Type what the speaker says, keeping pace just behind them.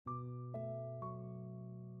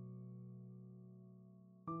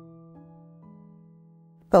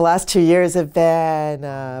The last 2 years have been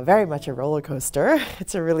very much a roller coaster.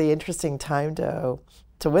 It's a really interesting time to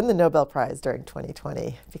win the Nobel Prize during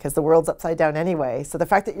 2020 because the world's upside down anyway. So the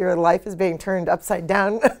fact that your life is being turned upside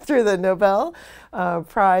down through the Nobel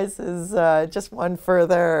Prize is just one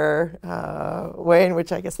further way in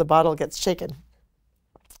which I guess the bottle gets shaken.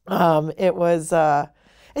 It's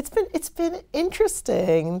been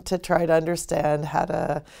interesting to try to understand how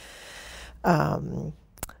to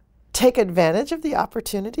take advantage of the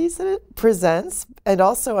opportunities that it presents and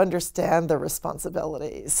also understand the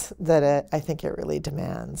responsibilities that I think it really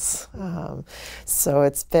demands. So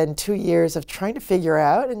it's been 2 years of trying to figure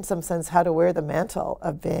out, in some sense, how to wear the mantle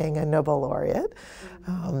of being a Nobel laureate.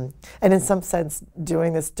 And in some sense,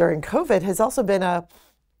 doing this during COVID has also been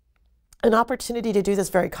an opportunity to do this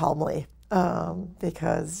very calmly.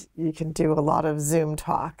 Because you can do a lot of Zoom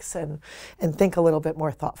talks and think a little bit more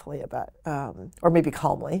thoughtfully about, or maybe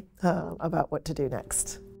calmly, about what to do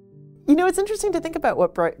next. You know, it's interesting to think about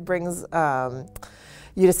what brings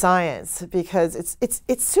you to science, because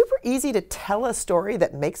it's super easy to tell a story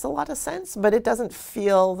that makes a lot of sense, but it doesn't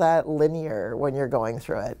feel that linear when you're going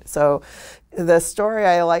through it. So the story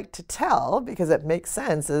I like to tell, because it makes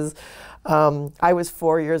sense, is I was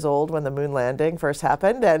 4 years old when the moon landing first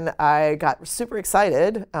happened, and I got super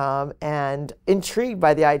excited and intrigued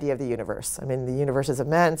by the idea of the universe. I mean, the universe is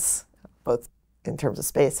immense, both in terms of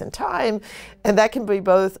space and time, and that can be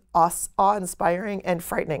both awe-inspiring and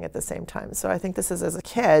frightening at the same time. So I think this is, as a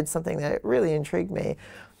kid, something that really intrigued me.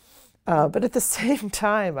 But at the same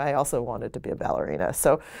time, I also wanted to be a ballerina.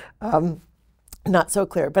 So not so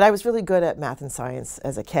clear. But I was really good at math and science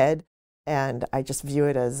as a kid, and I just view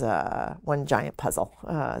it as one giant puzzle.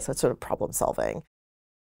 So it's sort of problem solving.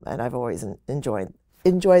 And I've always enjoyed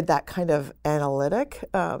that kind of analytic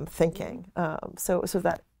thinking. So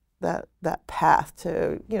that path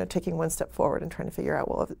to, you know, taking one step forward and trying to figure out,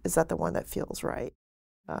 well, is that the one that feels right?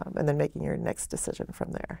 And then making your next decision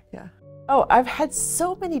from there. Yeah. Oh, I've had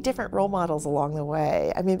so many different role models along the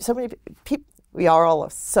way. I mean, so many people. We are all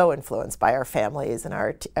so influenced by our families and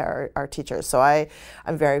our teachers. So I'm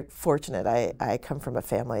very fortunate. I come from a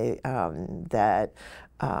family that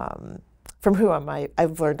from whom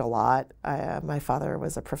I've learned a lot. My father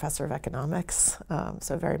was a professor of economics,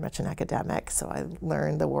 so very much an academic. So I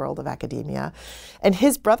learned the world of academia. And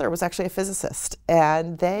his brother was actually a physicist.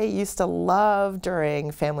 And they used to love,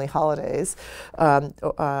 during family holidays,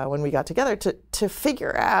 when we got together, to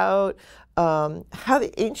figure out how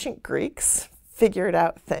the ancient Greeks figured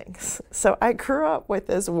out things. So I grew up with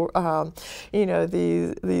this, you know,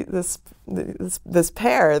 this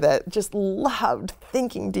pair that just loved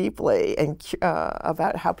thinking deeply and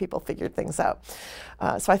about how people figured things out.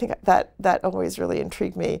 So I think that always really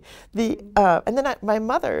intrigued me. And then my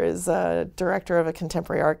mother is a director of a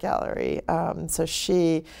contemporary art gallery, so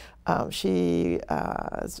she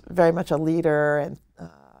is very much a leader,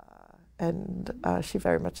 and she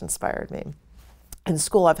very much inspired me. In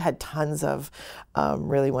school, I've had tons of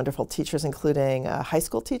really wonderful teachers, including a high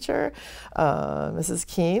school teacher, Mrs.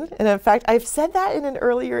 Keene. And in fact, I've said that in an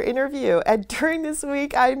earlier interview. And during this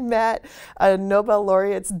week, I met a Nobel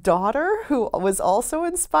laureate's daughter who was also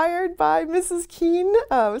inspired by Mrs. Keene.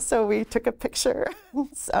 So we took a picture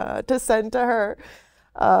to send to her.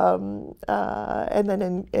 And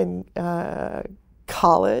then in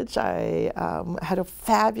college, I had a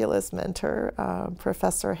fabulous mentor,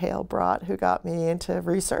 Professor Hale Brott, who got me into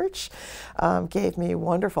research, gave me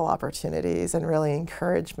wonderful opportunities, and really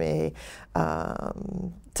encouraged me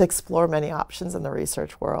to explore many options in the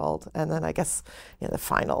research world. And then I guess, you know, the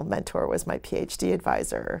final mentor was my PhD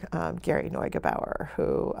advisor, Gary Neugebauer,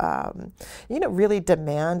 who you know, really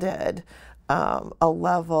demanded a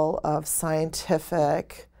level of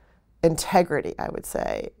scientific integrity, I would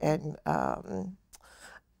say, and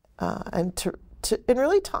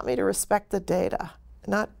really taught me to respect the data,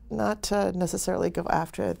 not to necessarily go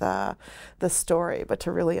after the story, but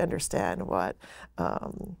to really understand what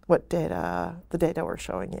the data were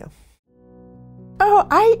showing you. Oh,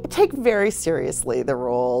 I take very seriously the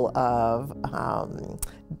role of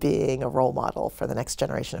being a role model for the next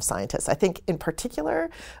generation of scientists. I think in particular,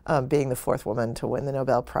 being the fourth woman to win the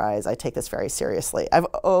Nobel Prize, I take this very seriously. I've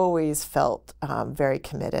always felt very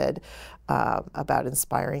committed about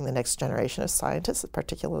inspiring the next generation of scientists,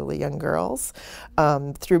 particularly young girls,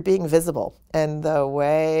 through being visible. And the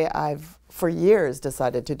way I've for years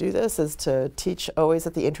decided to do this is to teach always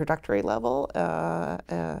at the introductory level,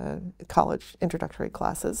 college introductory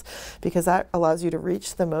classes, because that allows you to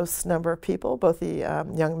reach the most number of people, both the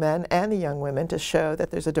young men and the young women, to show that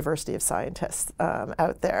there's a diversity of scientists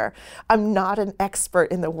out there. I'm not an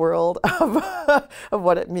expert in the world of, of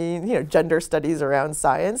what it means, gender studies around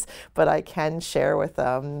science, but I can share with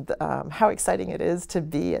them how exciting it is to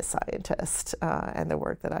be a scientist and the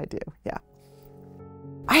work that I do. Yeah.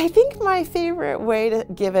 I think my favorite way to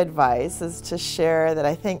give advice is to share that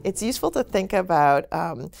I think it's useful to think about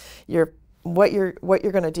what you're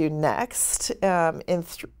going to do next in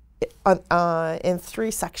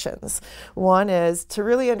three sections. One is to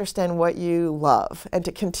really understand what you love and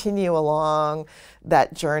to continue along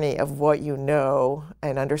that journey of what you know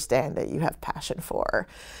and understand that you have passion for.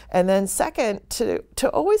 And then second, to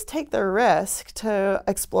always take the risk to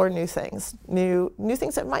explore new things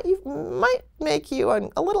that might make you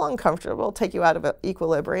a little uncomfortable, take you out of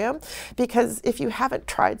equilibrium, because if you haven't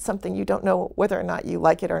tried something, you don't know whether or not you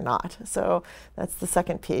like it or not. So that's the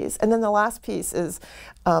second piece. And then the last piece is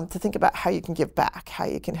to think about how you can give back, how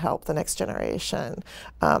you can help the next generation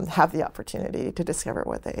have the opportunity to discover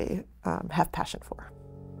what they have passion for.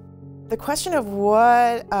 The question of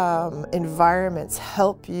what environments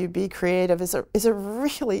help you be creative is a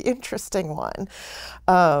really interesting one,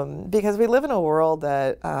 because we live in a world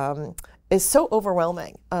that is so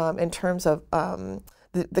overwhelming in terms of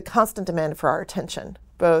the constant demand for our attention,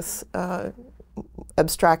 both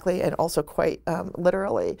abstractly and also quite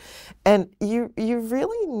literally. And you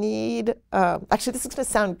really need, actually this is going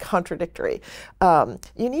to sound contradictory,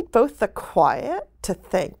 you need both the quiet to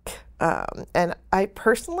think. And I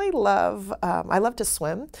personally love, I love to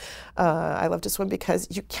swim. I love to swim because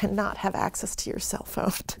you cannot have access to your cell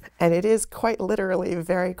phone. And it is quite literally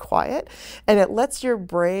very quiet. And it lets your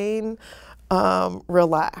brain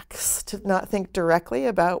relax, to not think directly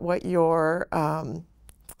about what you're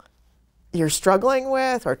struggling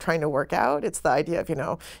with or trying to work out. It's the idea of,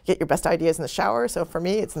 get your best ideas in the shower. So for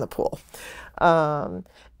me, it's in the pool.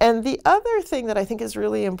 And the other thing that I think is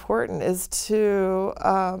really important is to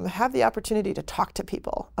have the opportunity to talk to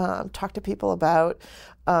people about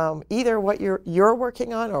either what you're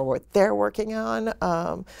working on or what they're working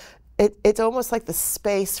on. It's almost like the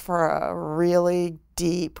space for a really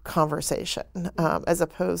deep conversation, as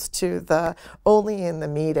opposed to the only in the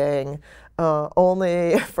meeting,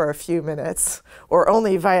 only for a few minutes, or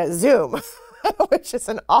only via Zoom. Which is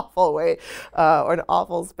an awful way, or an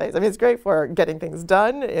awful space. I mean, it's great for getting things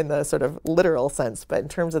done in the sort of literal sense, but in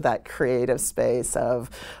terms of that creative space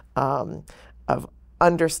of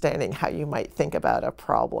understanding how you might think about a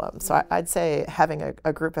problem. So I'd say having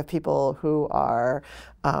a group of people who are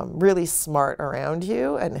really smart around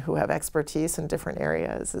you and who have expertise in different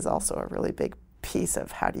areas is also a really big piece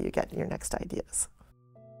of how do you get your next ideas.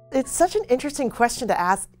 It's such an interesting question to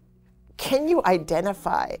ask. Can you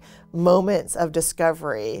identify moments of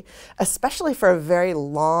discovery, especially for a very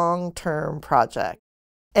long-term project?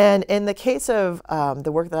 And in the case of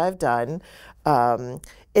the work that I've done,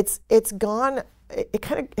 it's gone. It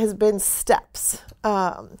kind of has been steps,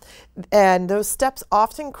 and those steps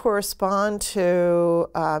often correspond to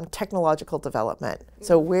technological development.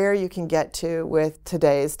 So where you can get to with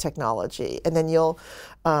today's technology, and then you'll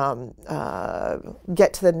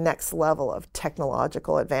get to the next level of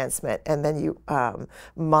technological advancement, and then you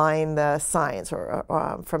mine the science or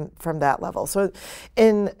from that level. So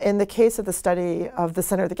in the case of the study of the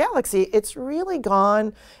center of the galaxy, it's really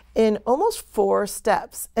gone in almost 4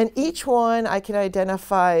 steps, and each one I can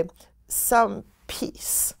identify some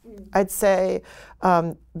piece. I'd say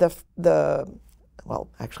well,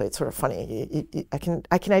 actually, it's sort of funny. I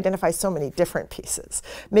can identify so many different pieces.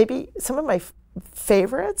 Maybe some of my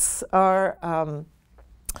favorites are.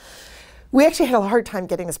 We actually had a hard time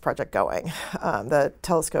getting this project going. The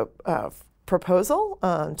telescope proposal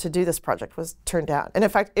to do this project was turned down, and in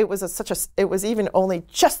fact, it was it was even only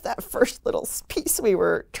just that first little piece we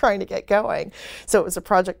were trying to get going. So it was a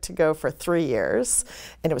project to go for 3 years,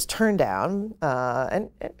 and it was turned down. And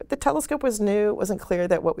the telescope was new; it wasn't clear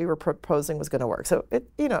that what we were proposing was going to work. So it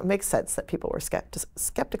makes sense that people were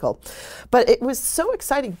skeptical. But it was so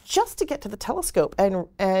exciting just to get to the telescope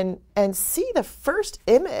and see the first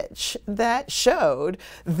image that showed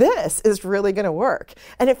this is really going to work.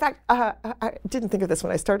 And in fact, I didn't think of this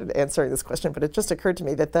when I started answering this question, but it just occurred to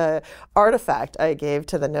me that the artifact I gave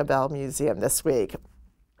to the Nobel Museum this week,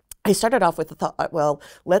 I started off with the thought, well,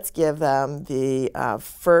 let's give them the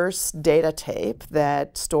first data tape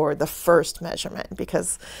that stored the first measurement,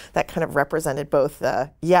 because that kind of represented both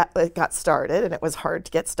it got started and it was hard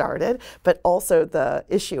to get started, but also the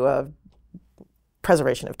issue of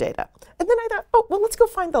preservation of data. And then I thought, oh, well, let's go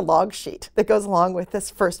find the log sheet that goes along with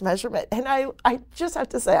this first measurement. And I just have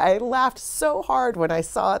to say, I laughed so hard when I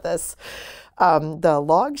saw this, the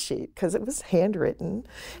log sheet, because it was handwritten.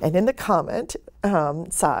 And in the comment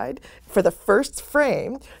side, for the first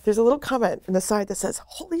frame, there's a little comment on the side that says,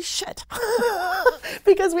 holy shit,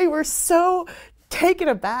 because we were so taken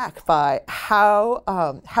aback by how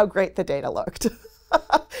great the data looked.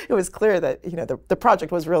 It was clear that the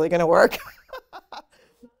project was really going to work.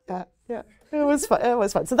 Yeah, it was fun. It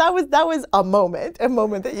was fun. So that was a moment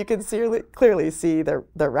that you can clearly see the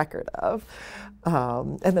record of.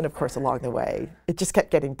 And then, of course, along the way, it just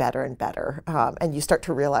kept getting better and better. And you start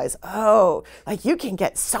to realize, oh, like you can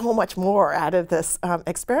get so much more out of this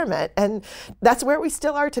experiment. And that's where we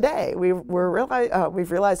still are today. we've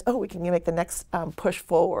realized, oh, we can make the next push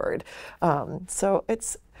forward. So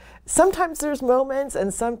sometimes there's moments,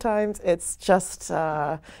 and sometimes it's just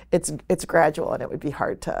it's gradual, and it would be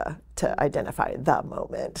hard to identify the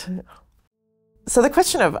moment. So the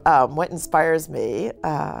question of what inspires me,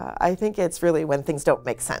 I think it's really when things don't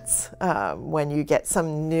make sense. When you get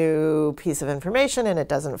some new piece of information and it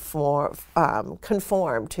doesn't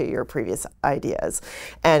conform to your previous ideas,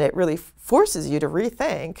 and it really forces you to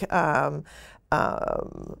rethink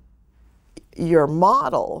your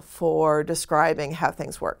model for describing how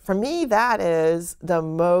things work. For me, that is the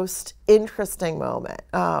most interesting moment.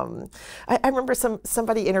 I remember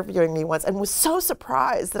somebody interviewing me once and was so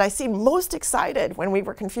surprised that I seemed most excited when we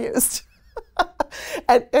were confused.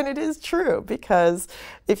 And it is true, because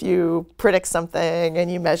if you predict something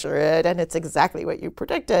and you measure it and it's exactly what you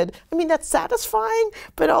predicted, I mean, that's satisfying,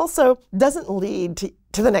 but also doesn't lead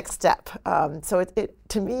to the next step. So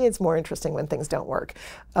to me, it's more interesting when things don't work.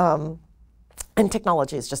 And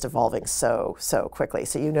technology is just evolving so quickly.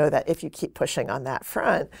 So you know that if you keep pushing on that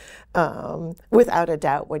front, without a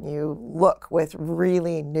doubt, when you look with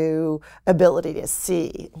really new ability to see,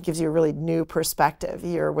 it gives you a really new perspective,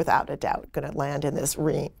 you're without a doubt going to land in this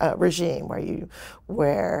regime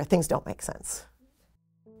where things don't make sense.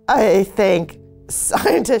 I think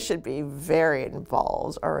scientists should be very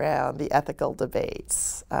involved around the ethical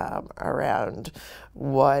debates around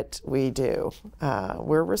what we do.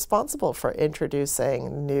 We're responsible for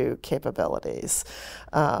introducing new capabilities.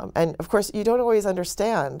 And of course, you don't always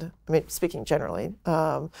understand, I mean, speaking generally,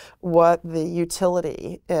 what the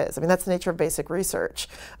utility is. I mean, that's the nature of basic research,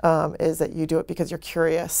 is that you do it because you're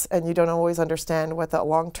curious, and you don't always understand what the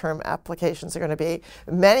long-term applications are going to be,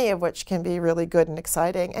 many of which can be really good and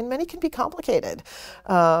exciting, and many can be complicated.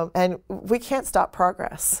 And we can't stop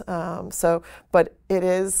progress. But it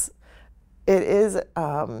is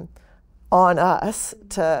on us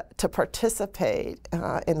to participate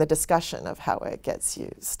in the discussion of how it gets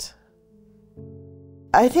used.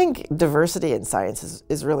 I think diversity in science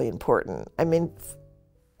is really important. I mean,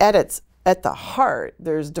 at the heart,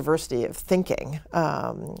 there's diversity of thinking.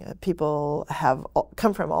 People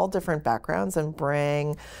come from all different backgrounds and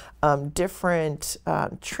bring different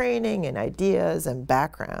training and ideas and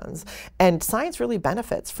backgrounds. And science really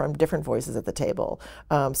benefits from different voices at the table.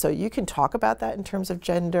 So you can talk about that in terms of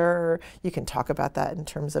gender, you can talk about that in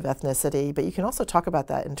terms of ethnicity, but you can also talk about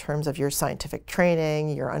that in terms of your scientific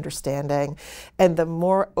training, your understanding. And the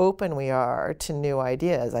more open we are to new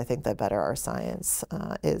ideas, I think the better our science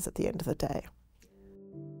is at the end of the day.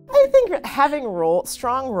 I think having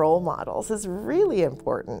strong role models is really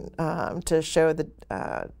important to show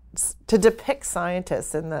to depict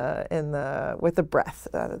scientists with the breadth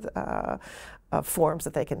of forms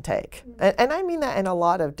that they can take. And I mean that in a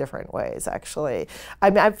lot of different ways, actually. I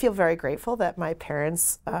mean, I feel very grateful that my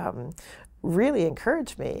parents really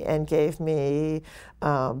encouraged me and gave me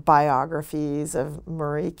biographies of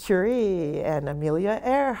Marie Curie and Amelia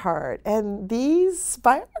Earhart. And these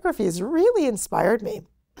biographies really inspired me.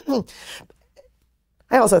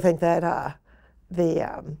 I also think that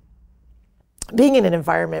being in an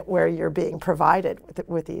environment where you're being provided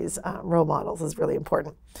with these role models is really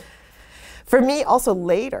important. For me, also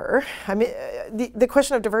later, I mean, the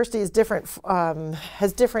question of diversity is different,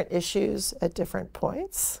 has different issues at different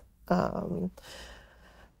points. I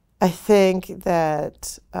think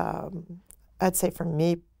that I'd say for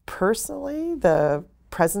me personally, the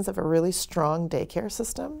presence of a really strong daycare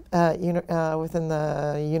system within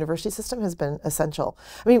the university system has been essential.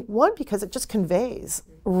 I mean, one, because it just conveys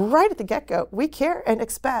right at the get-go, we care and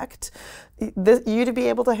expect you to be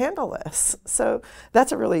able to handle this. So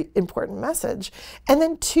that's a really important message. And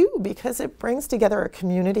then two, because it brings together a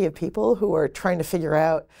community of people who are trying to figure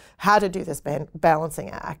out how to do this balancing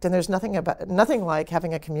act. And there's nothing like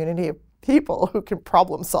having a community of people who can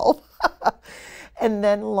problem solve. And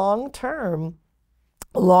then long term,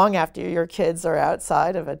 long after your kids are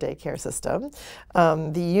outside of a daycare system.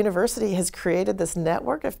 The university has created this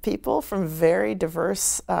network of people from very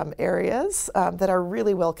diverse areas that are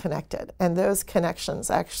really well connected. And those connections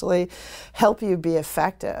actually help you be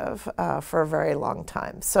effective for a very long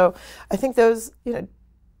time. So I think those,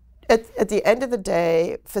 at the end of the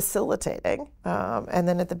day, facilitating, and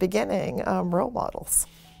then at the beginning, role models.